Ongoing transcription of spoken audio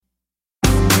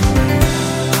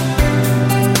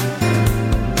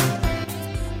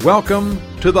Welcome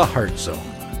to the Heart Zone,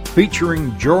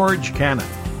 featuring George Cannon.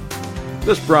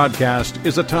 This broadcast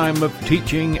is a time of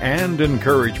teaching and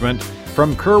encouragement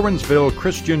from Curwensville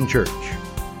Christian Church.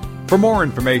 For more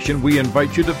information, we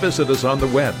invite you to visit us on the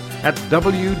web at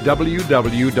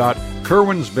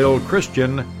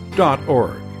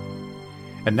www.curwensvillechristian.org.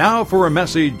 And now for a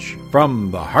message from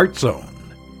the Heart Zone.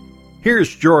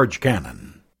 Here's George Cannon.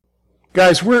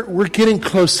 Guys, we're getting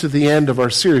close to the end of our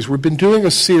series. We've been doing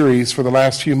a series for the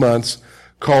last few months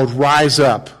called Rise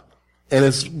Up, and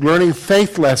it's learning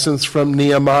faith lessons from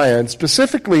Nehemiah, and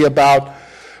specifically about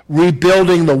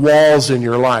rebuilding the walls in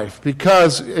your life.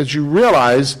 Because, as you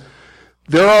realize,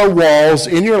 there are walls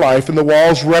in your life, and the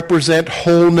walls represent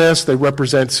wholeness, they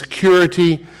represent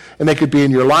security, and they could be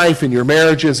in your life, in your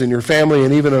marriages, in your family,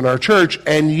 and even in our church.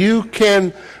 And you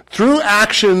can, through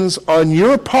actions on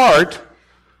your part,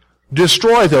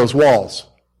 destroy those walls.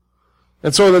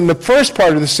 And so in the first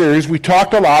part of the series, we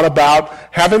talked a lot about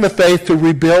having the faith to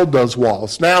rebuild those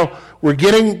walls. Now, we're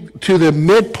getting to the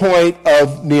midpoint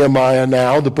of Nehemiah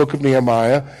now, the book of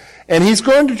Nehemiah, and he's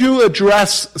going to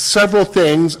address several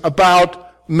things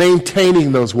about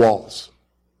maintaining those walls,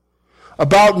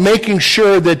 about making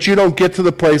sure that you don't get to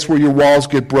the place where your walls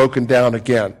get broken down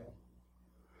again.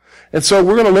 And so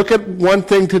we're going to look at one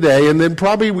thing today, and then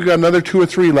probably we got another 2 or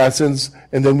 3 lessons,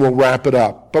 and then we'll wrap it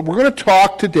up. But we're going to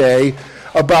talk today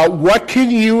about what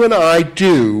can you and I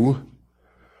do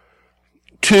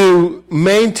to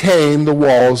maintain the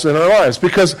walls in our lives.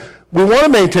 Because we want to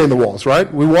maintain the walls,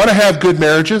 right? We want to have good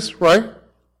marriages, right?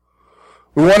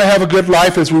 We want to have a good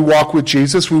life as we walk with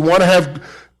Jesus. We want to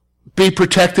be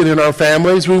protected in our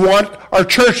families. We want our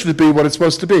church to be what it's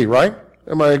supposed to be, right?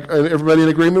 Everybody in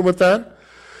agreement with that?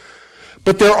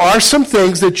 But there are some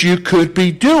things that you could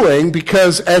be doing,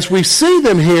 because as we see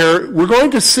them here, we're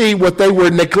going to see what they were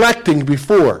neglecting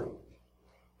before.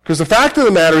 Because the fact of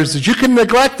the matter is that you can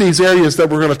neglect these areas that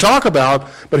we're going to talk about,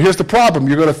 but here's the problem.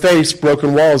 You're going to face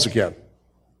broken walls again.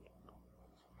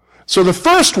 So the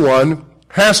first one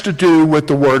has to do with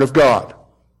the Word of God.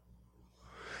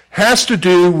 Has to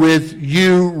do with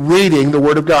you reading the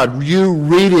Word of God, you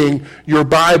reading your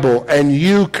Bible, and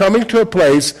you coming to a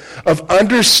place of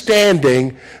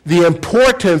understanding the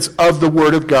importance of the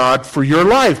Word of God for your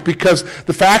life. Because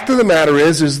the fact of the matter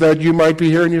is that you might be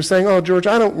here and you're saying, oh, George,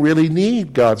 I don't really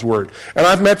need God's Word. And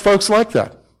I've met folks like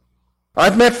that.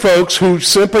 I've met folks who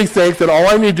simply think that all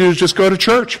I need to do is just go to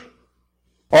church.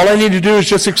 All I need to do is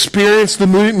just experience the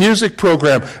music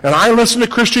program. And I listen to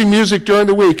Christian music during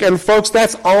the week. And folks,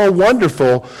 that's all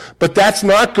wonderful, but that's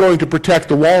not going to protect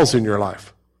the walls in your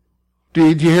life. Do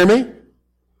you hear me?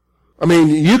 I mean,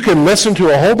 you can listen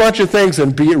to a whole bunch of things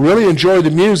and really enjoy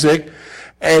the music,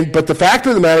 but the fact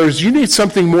of the matter is you need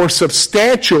something more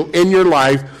substantial in your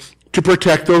life to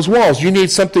protect those walls. You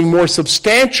need something more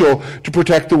substantial to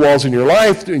protect the walls in your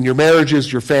life, in your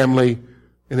marriages, your family,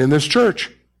 and in this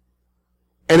church.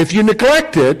 And if you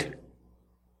neglect it,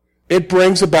 it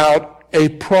brings about a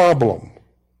problem.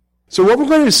 So what we're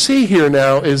going to see here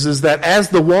now is that as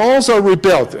the walls are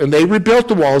rebuilt, and they rebuilt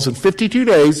the walls in 52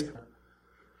 days,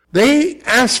 they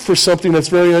asked for something that's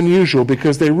very unusual,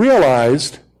 because they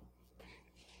realized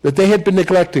that they had been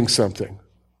neglecting something.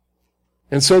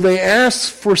 And so they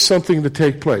asked for something to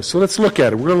take place. So let's look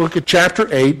at it. We're going to look at chapter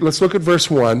 8. Let's look at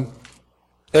verse 1.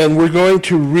 And we're going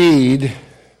to read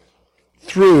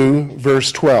through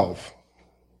verse 12.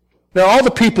 Now all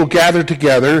the people gathered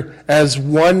together as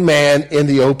one man in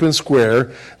the open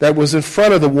square that was in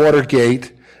front of the water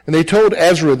gate, and they told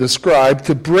Ezra the scribe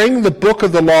to bring the book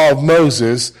of the law of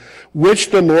Moses, which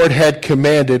the Lord had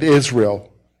commanded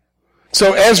Israel.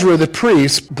 So Ezra the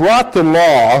priest brought the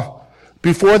law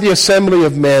before the assembly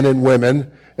of men and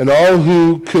women, and all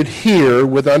who could hear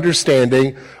with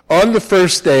understanding, on the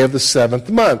first day of the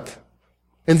 7th month.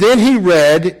 And then he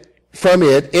read from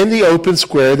it in the open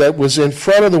square that was in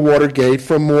front of the water gate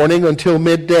from morning until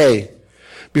midday,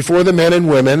 before the men and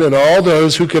women and all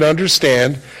those who could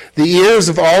understand. The ears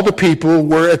of all the people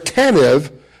were attentive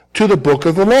to the book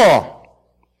of the law.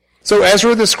 So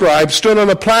Ezra the scribe stood on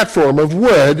a platform of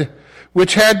wood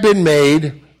which had been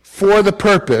made for the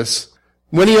purpose.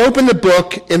 When he opened the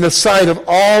book in the sight of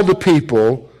all the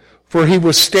people, for he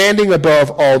was standing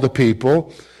above all the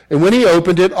people, and when he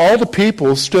opened it, all the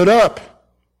people stood up.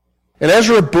 And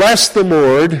Ezra blessed the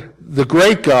Lord, the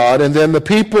great God, and then the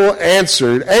people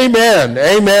answered, Amen,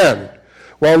 Amen,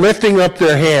 while lifting up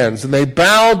their hands. And they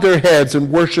bowed their heads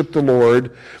and worshiped the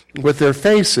Lord with their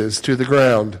faces to the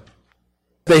ground.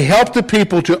 They helped the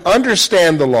people to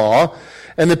understand the law,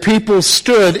 and the people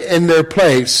stood in their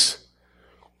place.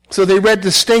 So they read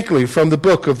distinctly from the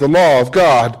book of the law of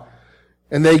God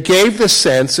And they gave the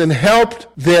sense and helped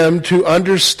them to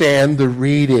understand the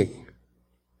reading.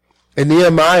 And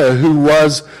Nehemiah, who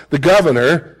was the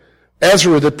governor,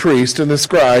 Ezra the priest and the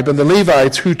scribe, and the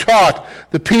Levites who taught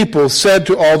the people, said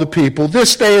to all the people,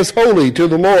 "This day is holy to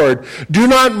the Lord. Do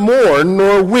not mourn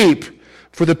nor weep."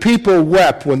 For the people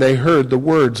wept when they heard the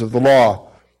words of the law.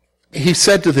 He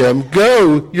said to them,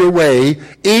 "Go your way,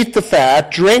 eat the fat,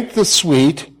 drink the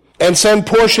sweet, and send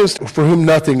portions for whom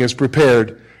nothing is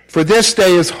prepared. For this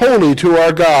day is holy to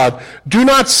our God. Do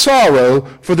not sorrow,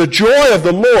 for the joy of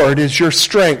the Lord is your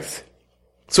strength."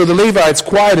 So the Levites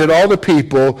quieted all the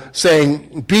people,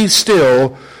 saying, "Be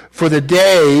still, for the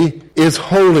day is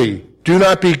holy. Do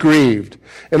not be grieved."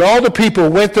 And all the people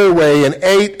went their way and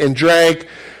ate and drank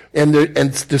and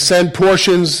to send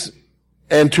portions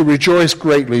and to rejoice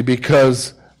greatly,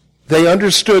 because they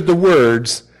understood the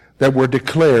words that were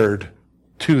declared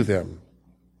to them.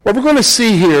 What we're going to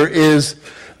see here is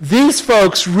these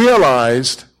folks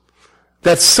realized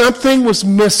that something was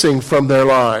missing from their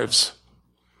lives.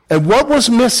 And what was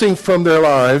missing from their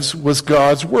lives was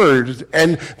God's word.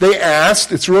 And they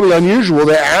asked, it's really unusual,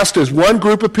 they asked as one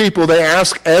group of people, they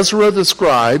asked Ezra the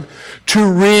scribe to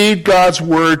read God's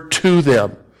word to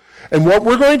them. And what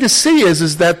we're going to see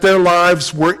is that their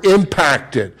lives were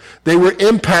impacted. They were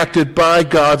impacted by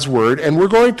God's word. And we're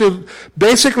going to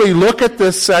basically look at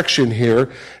this section here,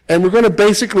 and we're going to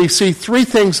basically see three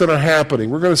things that are happening.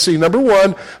 We're going to see, number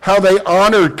one, how they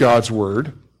honored God's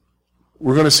word.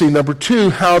 We're going to see, number two,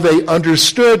 how they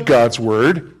understood God's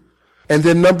word. And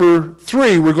then number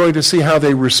three, we're going to see how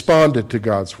they responded to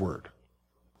God's word.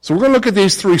 So we're going to look at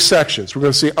these three sections. We're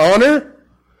going to see honor,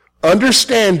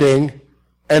 understanding,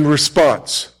 and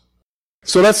response.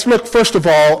 So let's look first of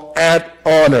all at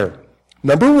honor.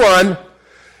 Number one,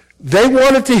 they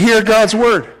wanted to hear God's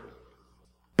word.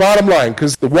 Bottom line,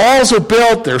 because the walls are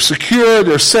built, they're secure,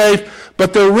 they're safe,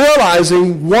 but they're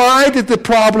realizing, why did the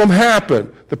problem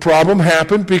happen? The problem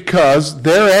happened because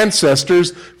their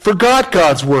ancestors forgot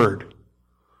God's word.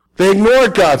 They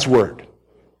ignored God's word.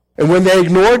 And when they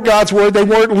ignored God's word, they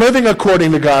weren't living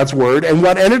according to God's word. And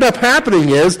what ended up happening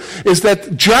is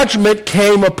that judgment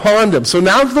came upon them. So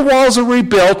now that the walls are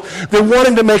rebuilt, they're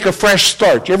wanting to make a fresh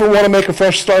start. You ever want to make a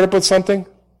fresh start up with something?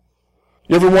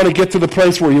 You ever want to get to the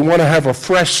place where you want to have a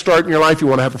fresh start in your life? You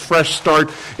want to have a fresh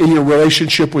start in your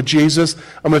relationship with Jesus?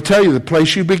 I'm going to tell you, the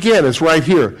place you begin is right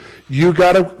here. You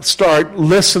got to start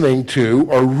listening to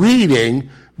or reading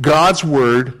God's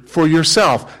word for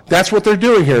yourself. That's what they're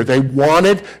doing here. They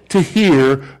wanted to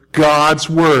hear God's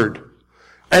word.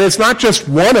 And it's not just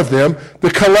one of them.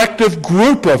 The collective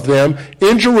group of them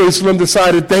in Jerusalem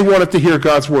decided they wanted to hear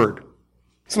God's word.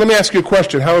 So let me ask you a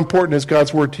question. How important is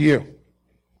God's word to you?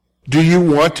 Do you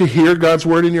want to hear God's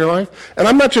word in your life? And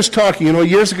I'm not just talking,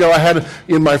 years ago I had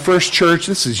in my first church,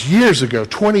 this is years ago,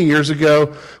 20 years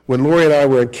ago, when Lori and I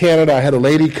were in Canada, I had a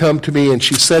lady come to me and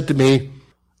she said to me,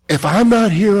 "If I'm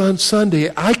not here on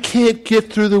Sunday, I can't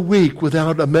get through the week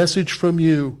without a message from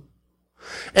you."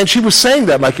 And she was saying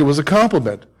that like it was a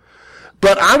compliment.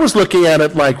 But I was looking at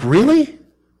it like, really?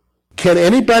 Can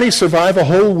anybody survive a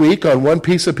whole week on one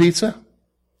piece of pizza?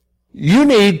 You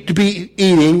need to be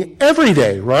eating every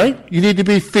day, right? You need to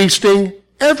be feasting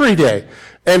every day.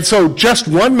 And so just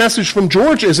one message from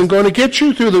George isn't going to get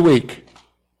you through the week.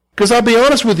 Because I'll be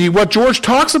honest with you, what George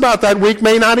talks about that week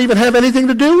may not even have anything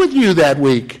to do with you that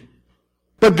week.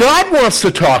 But God wants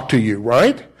to talk to you,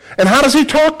 right? And how does he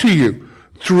talk to you?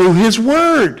 Through his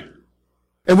word.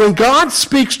 And when God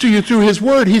speaks to you through his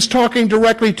word, he's talking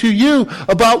directly to you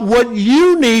about what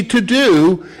you need to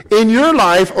do in your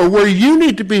life, or where you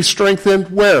need to be strengthened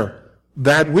where?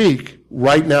 That week,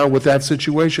 right now, with that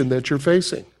situation that you're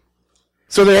facing.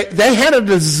 So they had a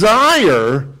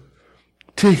desire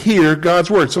to hear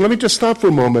God's word. So let me just stop for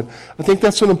a moment. I think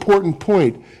that's an important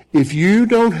point. If you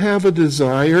don't have a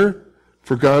desire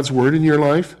for God's word in your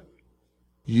life,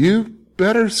 you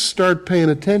better start paying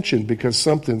attention, because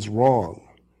something's wrong.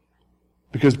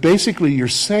 Because basically you're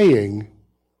saying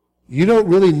you don't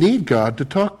really need God to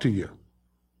talk to you.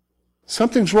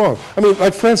 Something's wrong. I mean,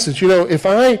 like for instance, if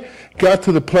I got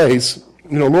to the place,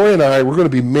 Lori and I, we're going to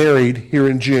be married here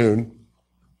in June,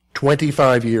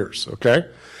 25 years, okay?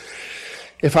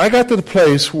 If I got to the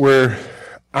place where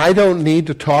I don't need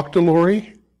to talk to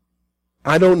Lori,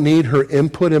 I don't need her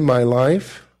input in my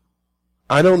life,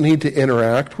 I don't need to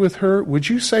interact with her, would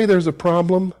you say there's a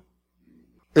problem?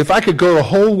 If I could go a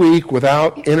whole week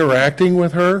without interacting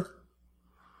with her,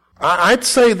 I'd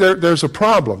say there's a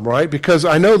problem, right? Because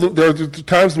I know that there are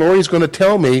times Lori's going to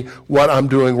tell me what I'm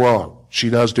doing wrong. She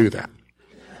does do that.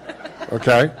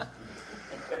 Okay?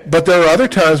 But there are other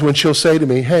times when she'll say to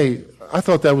me, "Hey, I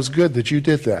thought that was good that you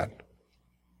did that."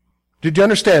 Did you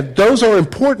understand? Those are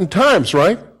important times,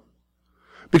 right?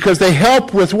 Because they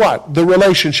help with what? The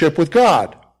relationship with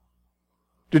God.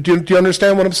 Do you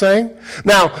understand what I'm saying?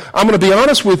 Now, I'm going to be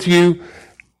honest with you.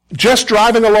 Just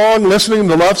driving along, listening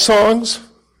to love songs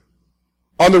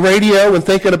on the radio and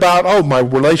thinking about, oh, my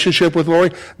relationship with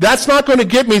Lori, that's not going to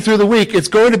get me through the week. It's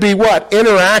going to be what?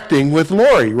 Interacting with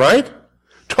Lori, right?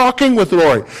 Talking with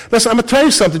Lori. Listen, I'm going to tell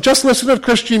you something. Just listening to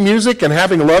Christian music and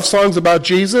having love songs about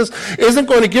Jesus isn't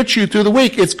going to get you through the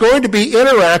week. It's going to be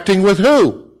interacting with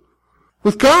who?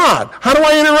 With God. How do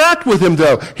I interact with Him,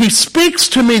 though? He speaks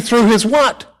to me through His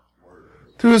what?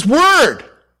 Through His Word.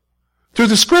 Through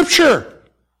the Scripture.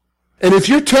 And if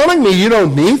you're telling me you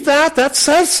don't need that, that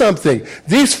says something.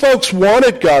 These folks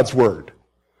wanted God's Word.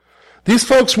 These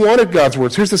folks wanted God's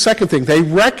words. Here's the second thing. They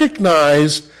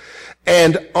recognized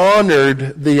and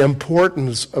honored the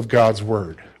importance of God's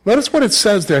Word. Notice what it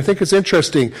says there. I think it's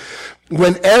interesting.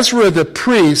 When Ezra the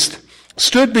priest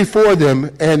stood before them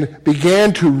and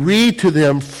began to read to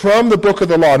them from the book of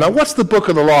the law. Now, what's the book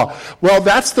of the law? Well,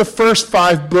 that's the first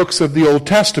 5 books of the Old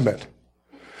Testament.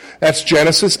 That's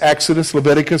Genesis, Exodus,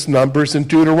 Leviticus, Numbers, and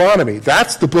Deuteronomy.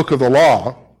 That's the book of the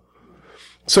law.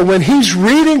 So when he's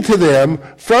reading to them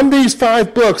from these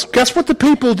 5 books, guess what the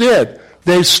people did?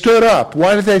 They stood up.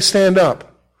 Why did they stand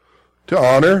up? To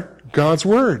honor God's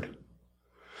Word.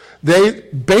 They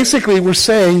basically were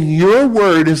saying, your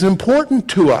Word is important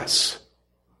to us.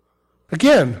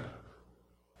 Again,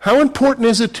 how important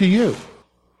is it to you?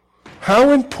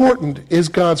 How important is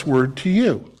God's Word to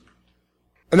you?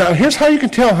 Now, here's how you can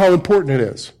tell how important it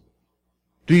is.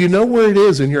 Do you know where it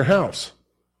is in your house?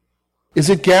 Is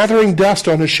it gathering dust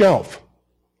on a shelf?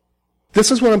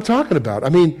 This is what I'm talking about. I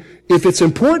mean, if it's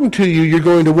important to you, you're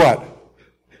going to what?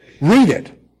 Read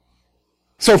it.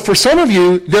 So for some of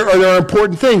you, there are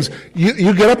important things.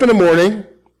 You get up in the morning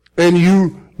and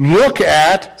you look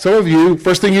at, some of you,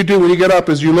 first thing you do when you get up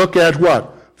is you look at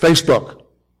what? Facebook.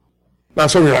 Now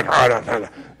some of you are like, oh,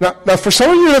 no. Now for some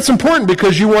of you that's important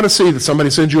because you want to see that somebody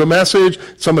sends you a message,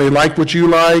 somebody liked what you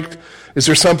liked. Is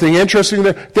there something interesting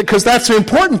there? Because that's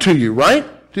important to you, right?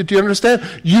 Did you understand?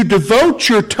 You devote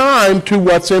your time to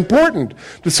what's important.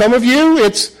 To some of you,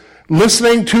 it's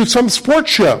listening to some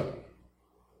sports show.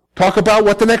 Talk about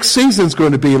what the next season's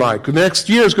going to be like. The next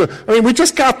year's going. I mean, we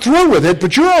just got through with it,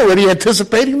 but you're already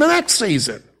anticipating the next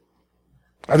season.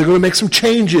 Are they going to make some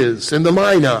changes in the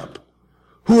lineup?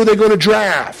 Who are they going to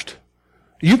draft?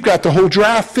 You've got the whole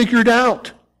draft figured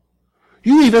out.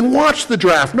 You even watch the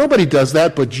draft. Nobody does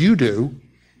that, but you do.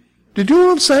 Did you know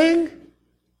what I'm saying?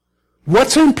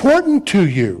 What's important to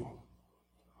you?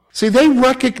 See, they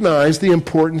recognized the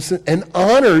importance and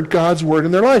honored God's Word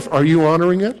in their life. Are you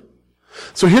honoring it?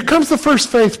 So here comes the first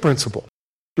faith principle.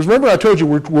 Because remember I told you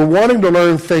we're wanting to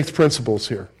learn faith principles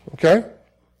here, okay?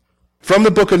 From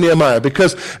the book of Nehemiah.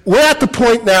 Because we're at the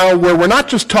point now where we're not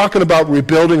just talking about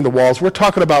rebuilding the walls, we're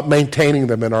talking about maintaining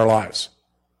them in our lives.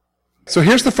 So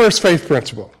here's the first faith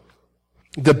principle.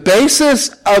 The basis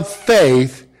of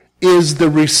faith is the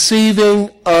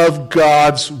receiving of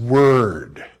God's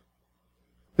Word.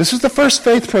 This is the first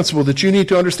faith principle that you need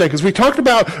to understand. Because we talked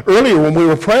about earlier when we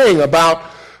were praying about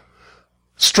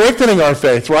strengthening our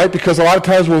faith, right? Because a lot of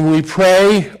times when we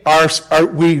pray,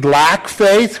 we lack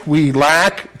faith. We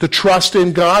lack the trust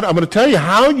in God. I'm going to tell you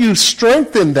how you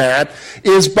strengthen that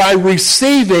is by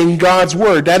receiving God's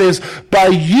Word. That is, by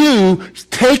you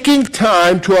taking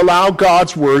time to allow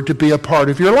God's Word to be a part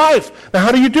of your life. Now,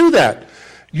 how do you do that?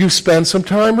 You spend some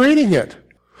time reading it.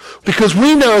 Because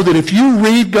we know that if you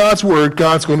read God's Word,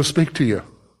 God's going to speak to you.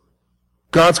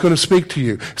 God's going to speak to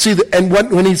you. See, and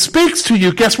when He speaks to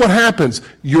you, guess what happens?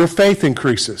 Your faith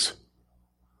increases.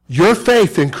 Your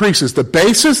faith increases. The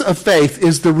basis of faith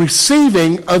is the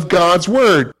receiving of God's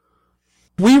Word.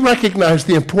 We recognize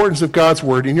the importance of God's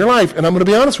Word in your life. And I'm going to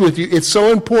be honest with you, it's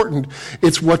so important.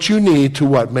 It's what you need to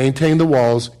what? Maintain the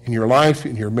walls in your life,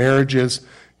 in your marriages,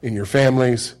 in your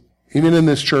families, even in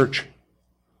this church.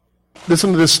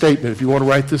 Listen to this statement if you want to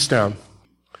write this down.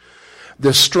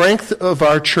 The strength of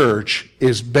our church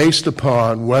is based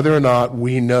upon whether or not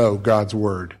we know God's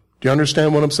Word. Do you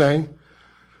understand what I'm saying?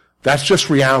 That's just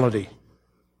reality.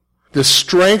 The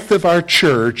strength of our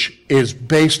church is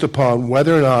based upon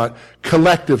whether or not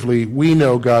collectively we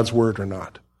know God's Word or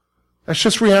not. That's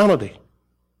just reality.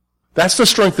 That's the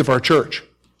strength of our church.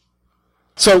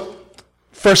 So,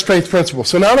 first faith principle.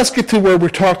 So now let's get to where we're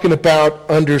talking about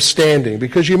understanding.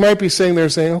 Because you might be sitting there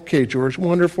saying, okay, George,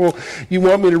 wonderful. You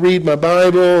want me to read my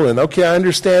Bible, and okay, I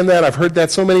understand that. I've heard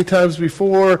that so many times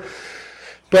before.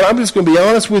 But I'm just going to be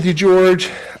honest with you,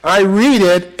 George. I read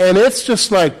it, and it's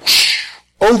just like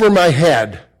over my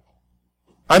head.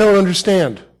 I don't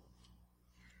understand.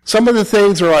 Some of the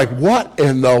things are like, what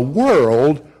in the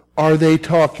world are they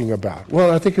talking about?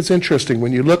 Well, I think it's interesting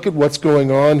when you look at what's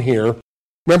going on here.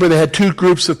 Remember, they had two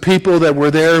groups of people that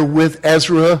were there with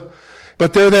Ezra,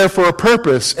 but they're there for a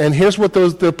purpose. And here's what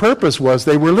their purpose was.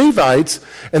 They were Levites,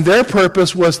 and their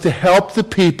purpose was to help the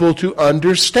people to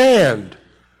understand.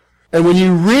 And when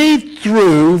you read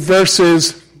through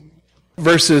verses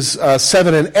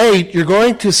 7 and 8, you're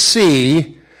going to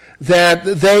see that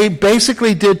they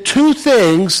basically did two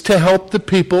things to help the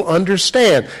people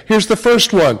understand. Here's the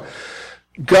first one.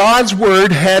 God's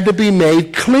word had to be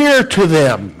made clear to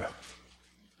them.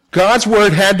 God's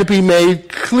word had to be made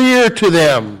clear to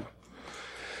them.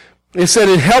 It said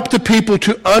it helped the people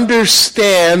to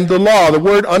understand the law. The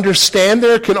word understand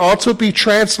there can also be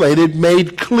translated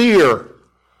made clear.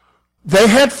 They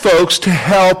had folks to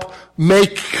help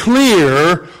make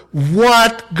clear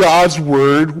what God's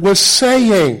word was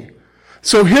saying.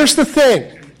 So here's the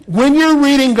thing. When you're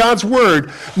reading God's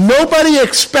word, nobody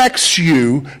expects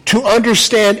you to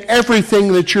understand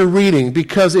everything that you're reading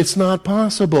because it's not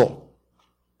possible.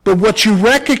 But what you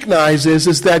recognize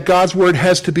is that God's word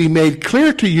has to be made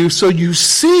clear to you, so you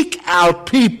seek out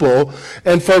people.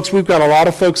 And folks, we've got a lot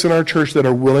of folks in our church that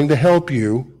are willing to help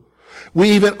you.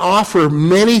 We even offer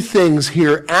many things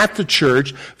here at the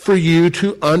church for you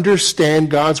to understand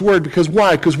God's word. Because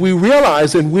why? Because we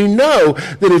realize and we know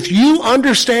that if you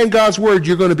understand God's word,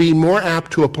 you're going to be more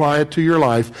apt to apply it to your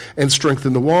life and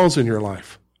strengthen the walls in your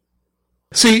life.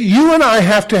 See, you and I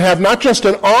have to have not just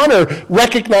an honor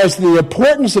recognizing the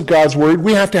importance of God's word,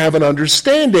 we have to have an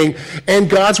understanding, and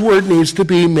God's word needs to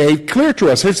be made clear to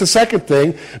us. Here's the second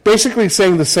thing, basically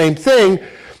saying the same thing.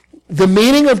 The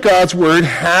meaning of God's word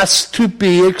has to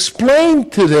be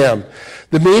explained to them.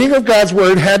 The meaning of God's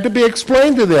word had to be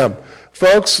explained to them.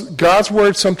 Folks, God's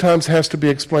word sometimes has to be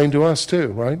explained to us too,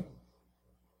 right?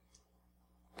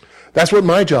 That's what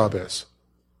my job is.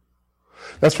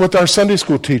 That's what our Sunday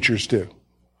school teachers do.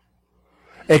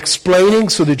 Explaining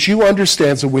so that you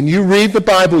understand. So when you read the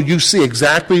Bible, you see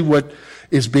exactly what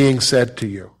is being said to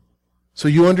you. So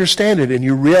you understand it and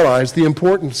you realize the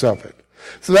importance of it.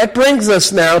 So that brings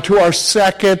us now to our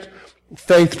second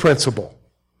faith principle.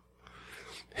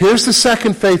 Here's the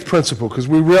second faith principle, because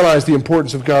we realize the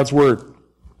importance of God's word.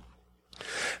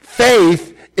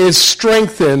 Faith is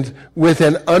strengthened with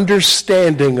an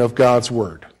understanding of God's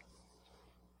word.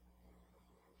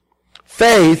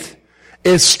 Faith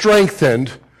is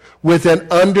strengthened with an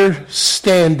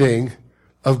understanding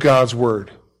of God's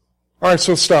word. All right,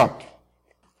 so stop.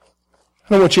 I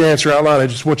don't want you to answer out loud. I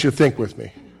just want you to think with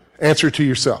me. Answer to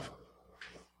yourself.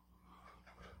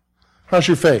 How's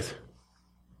your faith?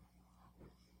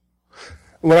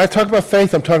 When I talk about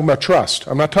faith, I'm talking about trust.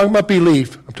 I'm not talking about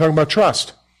belief. I'm talking about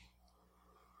trust.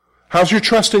 How's your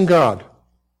trust in God?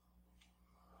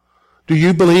 Do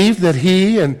you believe that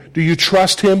and do you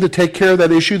trust Him to take care of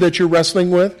that issue that you're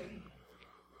wrestling with?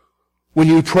 When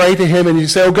you pray to Him and you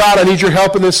say, oh God, I need your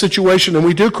help in this situation, and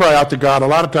we do cry out to God a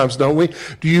lot of times, don't we?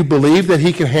 Do you believe that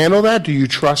He can handle that? Do you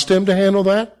trust Him to handle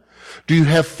that? Do you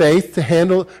have faith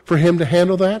for Him to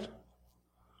handle that?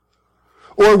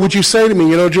 Or would you say to me,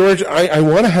 George, I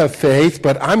want to have faith,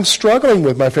 but I'm struggling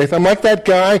with my faith. I'm like that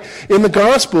guy in the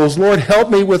Gospels. Lord, help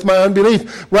me with my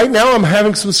unbelief. Right now I'm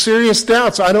having some serious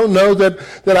doubts. I don't know that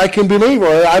I can believe,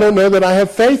 or I don't know that I have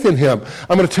faith in Him.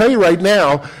 I'm going to tell you right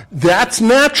now, that's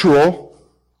natural.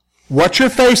 What you're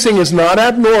facing is not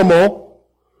abnormal.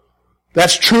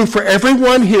 That's true for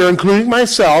everyone here, including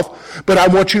myself, but I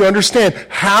want you to understand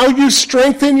how you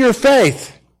strengthen your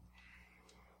faith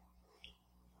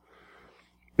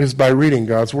is by reading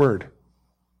God's word.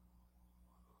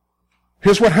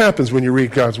 Here's what happens when you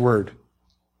read God's word.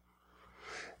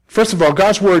 First of all,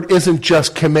 God's word isn't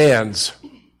just commands,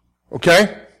 okay?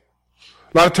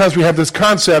 A lot of times we have this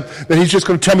concept that He's just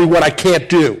going to tell me what I can't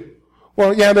do.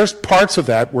 Well, yeah, there's parts of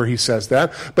that where He says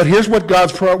that, but here's what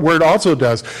God's word also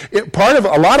does.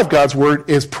 A lot of God's word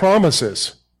is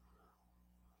promises.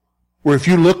 Where if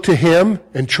you look to Him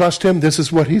and trust Him, this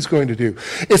is what He's going to do.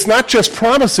 It's not just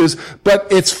promises, but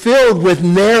it's filled with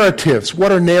narratives.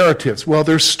 What are narratives? Well,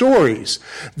 they're stories.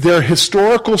 They're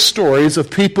historical stories of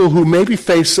people who maybe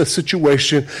face a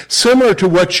situation similar to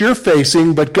what you're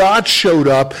facing, but God showed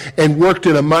up and worked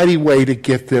in a mighty way to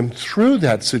get them through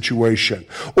that situation.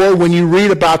 Or when you read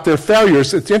about their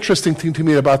failures, it's interesting thing to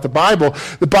me about the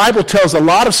Bible tells a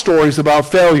lot of stories about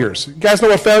failures. You guys know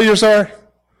what failures are?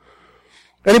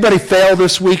 Anybody fail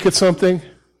this week at something?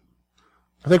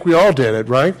 I think we all did it,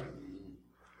 right?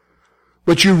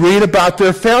 But you read about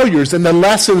their failures and the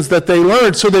lessons that they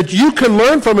learned so that you can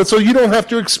learn from it so you don't have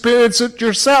to experience it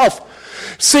yourself.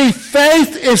 See,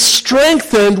 faith is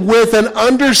strengthened with an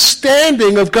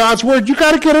understanding of God's Word. You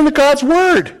got to get into God's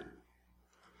Word.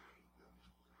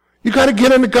 You got to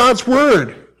get into God's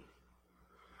Word.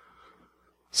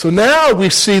 So now we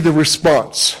see the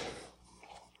response.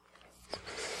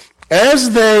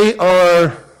 As they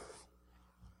are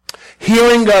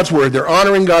hearing God's Word, they're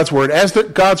honoring God's Word, as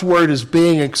God's Word is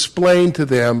being explained to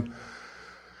them,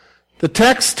 the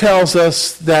text tells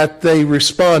us that they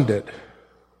responded.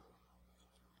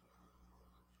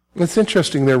 It's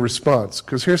interesting, their response,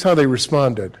 because here's how they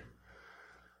responded.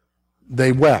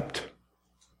 They wept.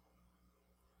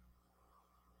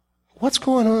 What's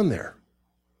going on there?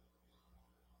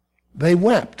 They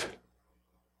wept.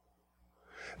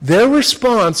 Their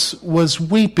response was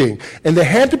weeping. And they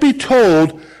had to be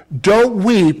told, don't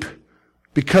weep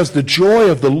because the joy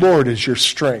of the Lord is your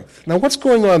strength. Now what's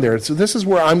going on there? So this is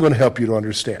where I'm going to help you to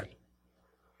understand.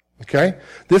 Okay?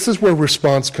 This is where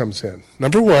response comes in.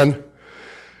 Number one,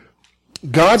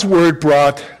 God's Word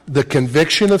brought the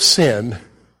conviction of sin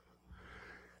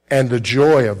and the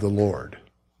joy of the Lord.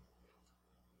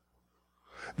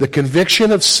 The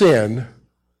conviction of sin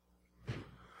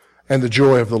and the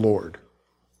joy of the Lord.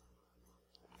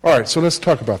 All right, so let's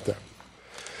talk about that.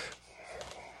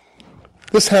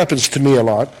 This happens to me a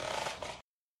lot.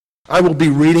 I will be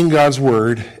reading God's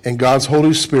Word, and God's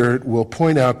Holy Spirit will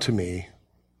point out to me,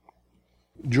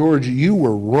 George, you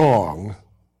were wrong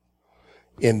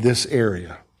in this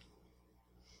area.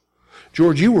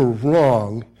 George, you were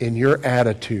wrong in your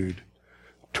attitude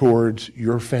towards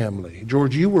your family.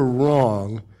 George, you were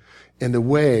wrong in the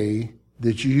way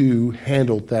that you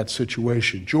handled that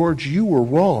situation. George, you were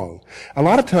wrong. A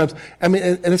lot of times, I mean,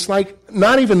 and it's like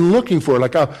not even looking for it.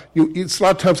 Like, it's a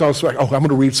lot of times I was like, I'm going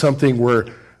to read something where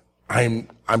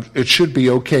it should be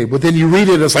okay. But then you read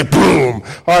it, and it's like, boom!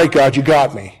 All right, God, you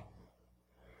got me.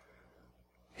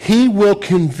 He will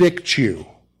convict you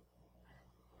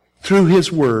through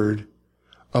His Word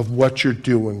of what you're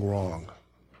doing wrong.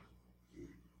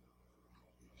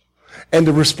 And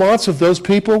the response of those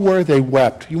people were they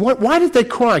wept. Why did they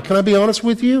cry? Can I be honest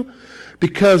with you?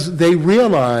 Because they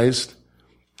realized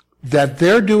that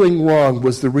their doing wrong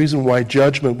was the reason why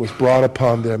judgment was brought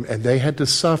upon them, and they had to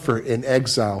suffer in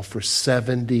exile for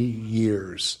 70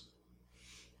 years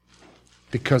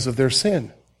because of their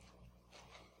sin.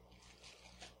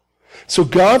 So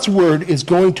God's Word is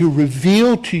going to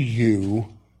reveal to you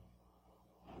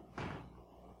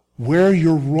where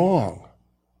you're wrong.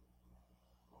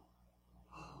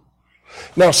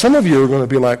 Now, some of you are going to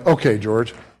be like, okay,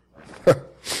 George,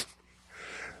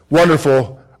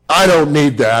 wonderful, I don't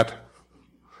need that.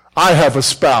 I have a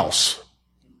spouse.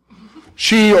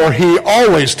 She or he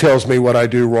always tells me what I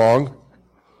do wrong.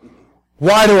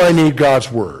 Why do I need God's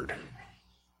Word?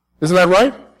 Isn't that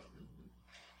right?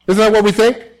 Isn't that what we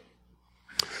think?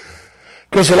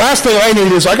 Because the last thing I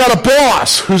need is I got a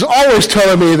boss who's always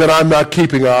telling me that I'm not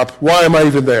keeping up. Why am I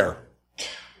even there?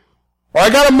 Or I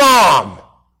got a mom.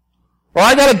 Or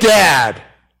I got a dad.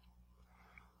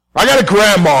 I got a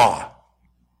grandma.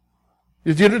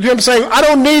 You know what I'm saying? I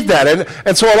don't need that.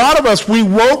 And so a lot of us, we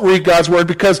won't read God's Word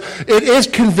because it is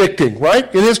convicting,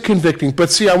 right? It is convicting. But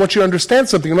see, I want you to understand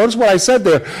something. Notice what I said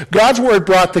there. God's Word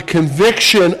brought the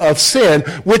conviction of sin,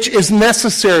 which is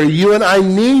necessary. You and I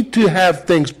need to have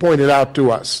things pointed out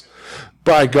to us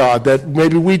by God, that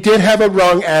maybe we did have a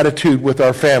wrong attitude with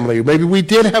our family. Maybe we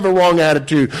did have a wrong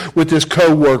attitude with this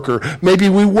coworker. Maybe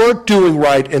we weren't doing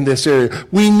right in this area.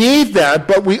 We need that,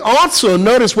 but we also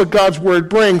notice what God's Word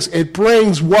brings. It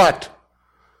brings what?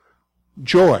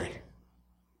 Joy.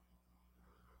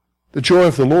 The joy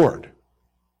of the Lord,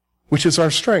 which is our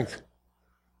strength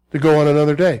to go on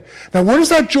another day. Now, where does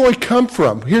that joy come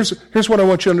from? Here's what I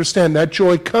want you to understand. That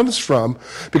joy comes from,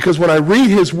 because when I read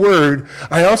His Word,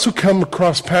 I also come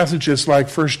across passages like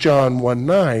 1 John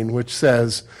 1:9, which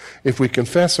says, if we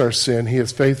confess our sin, He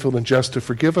is faithful and just to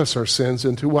forgive us our sins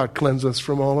and to what? Cleanse us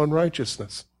from all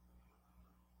unrighteousness.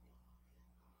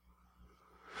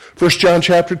 1 John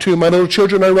chapter 2, my little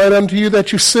children, I write unto you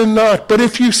that you sin not. But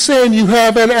if you sin, you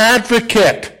have an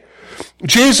advocate,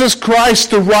 Jesus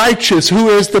Christ the righteous, who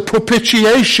is the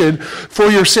propitiation for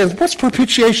your sins. What's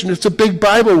propitiation? It's a big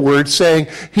Bible word saying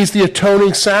He's the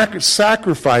atoning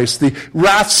sacrifice, the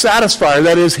wrath satisfier.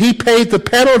 That is, He paid the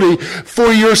penalty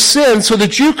for your sins so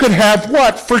that you could have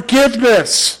what?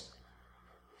 Forgiveness.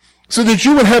 So that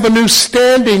you would have a new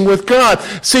standing with God.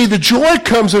 See, the joy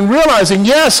comes in realizing,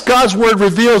 yes, God's Word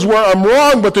reveals where I'm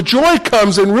wrong, but the joy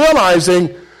comes in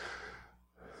realizing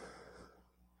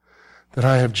that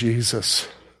I have Jesus,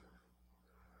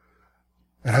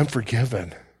 and I'm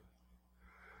forgiven,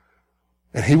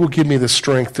 And he will give me the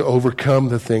strength to overcome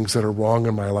the things that are wrong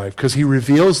in my life, because he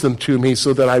reveals them to me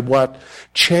so that I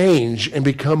change and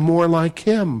become more like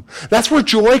him. That's where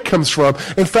joy comes from.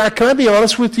 In fact, can I be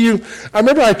honest with you? I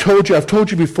remember I've told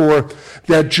you before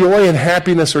that joy and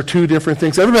happiness are two different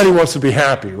things. Everybody wants to be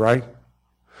happy, right?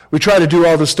 We try to do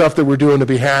all the stuff that we're doing to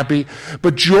be happy.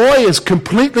 But joy is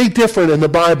completely different in the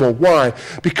Bible. Why?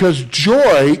 Because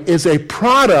joy is a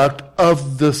product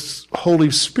of the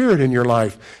Holy Spirit in your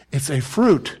life. It's a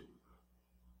fruit.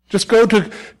 Just go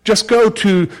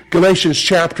to Galatians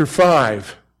chapter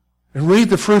 5 and read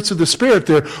the fruits of the Spirit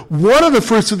there. One of the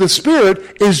fruits of the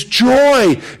Spirit is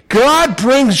joy. God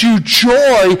brings you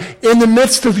joy in the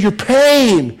midst of your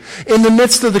pain, in the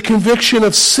midst of the conviction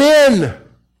of sin.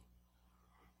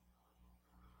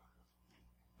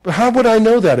 But how would I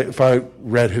know that if I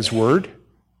read his word?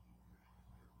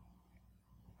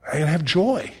 I can have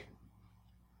joy.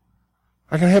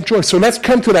 I can have joy. So let's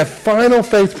come to that final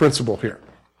faith principle here.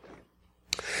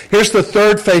 Here's the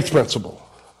third faith principle.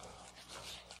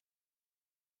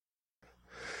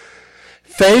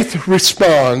 Faith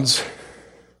responds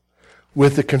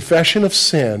with the confession of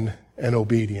sin and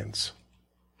obedience.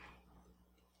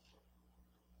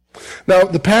 Now,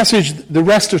 the passage, the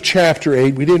rest of chapter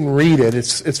 8, we didn't read it.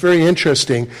 It's very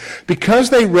interesting. Because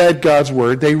they read God's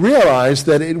word, they realized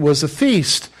that it was a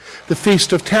feast, the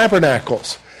Feast of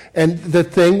Tabernacles. And the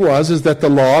thing is that the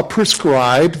law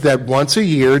prescribed that once a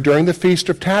year during the Feast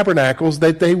of Tabernacles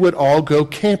that they would all go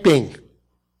camping.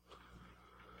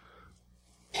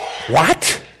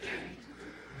 What?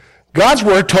 God's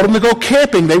word told them to go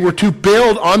camping. They were to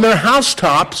build on their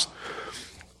housetops.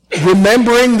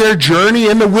 Remembering their journey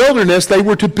in the wilderness, they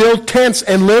were to build tents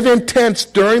and live in tents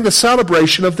during the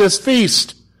celebration of this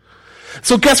feast.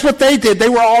 So guess what they did? They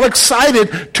were all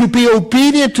excited to be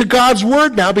obedient to God's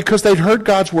word now because they'd heard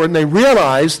God's word and they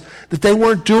realized that they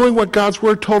weren't doing what God's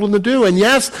word told them to do. And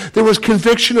yes, there was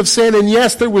conviction of sin, and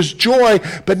yes, there was joy,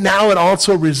 but now it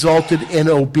also resulted in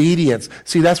obedience.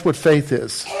 See, that's what faith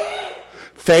is.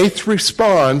 Faith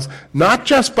responds not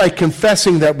just by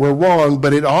confessing that we're wrong,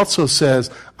 but it also says,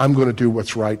 I'm going to do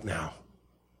what's right now.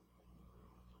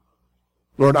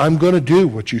 Lord, I'm going to do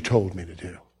what you told me to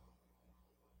do.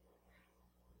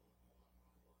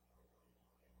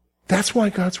 That's why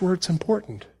God's word's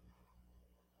important.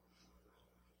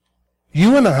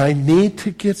 You and I need to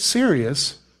get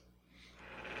serious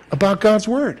about God's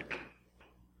word.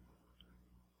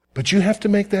 But you have to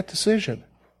make that decision.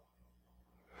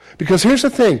 Because here's the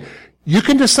thing. You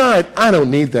can decide, I don't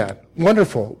need that.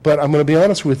 Wonderful. But I'm going to be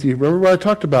honest with you. Remember what I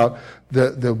talked about?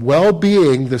 The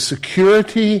well-being, the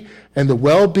security, and the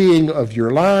well-being of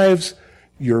your lives,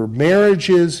 your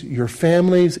marriages, your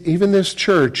families, even this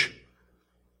church,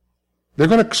 they're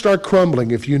going to start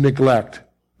crumbling if you neglect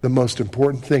the most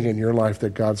important thing in your life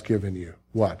that God's given you.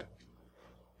 What?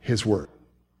 His word.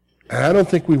 And I don't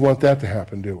think we want that to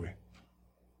happen, do we?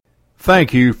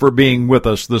 Thank you for being with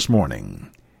us this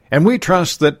morning. And we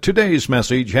trust that today's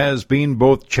message has been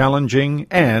both challenging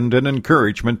and an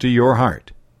encouragement to your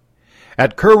heart.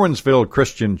 At Curwensville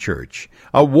Christian Church,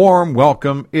 a warm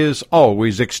welcome is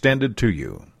always extended to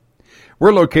you.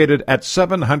 We're located at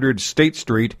 700 State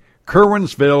Street,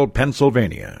 Curwensville,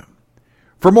 Pennsylvania.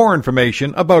 For more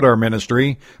information about our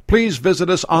ministry, please visit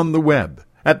us on the web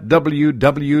at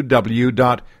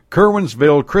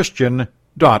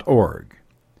www.curwensvillechristian.org.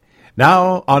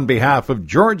 Now, on behalf of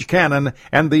George Cannon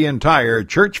and the entire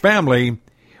church family,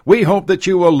 we hope that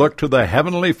you will look to the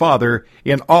Heavenly Father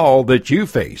in all that you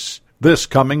face this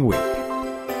coming week.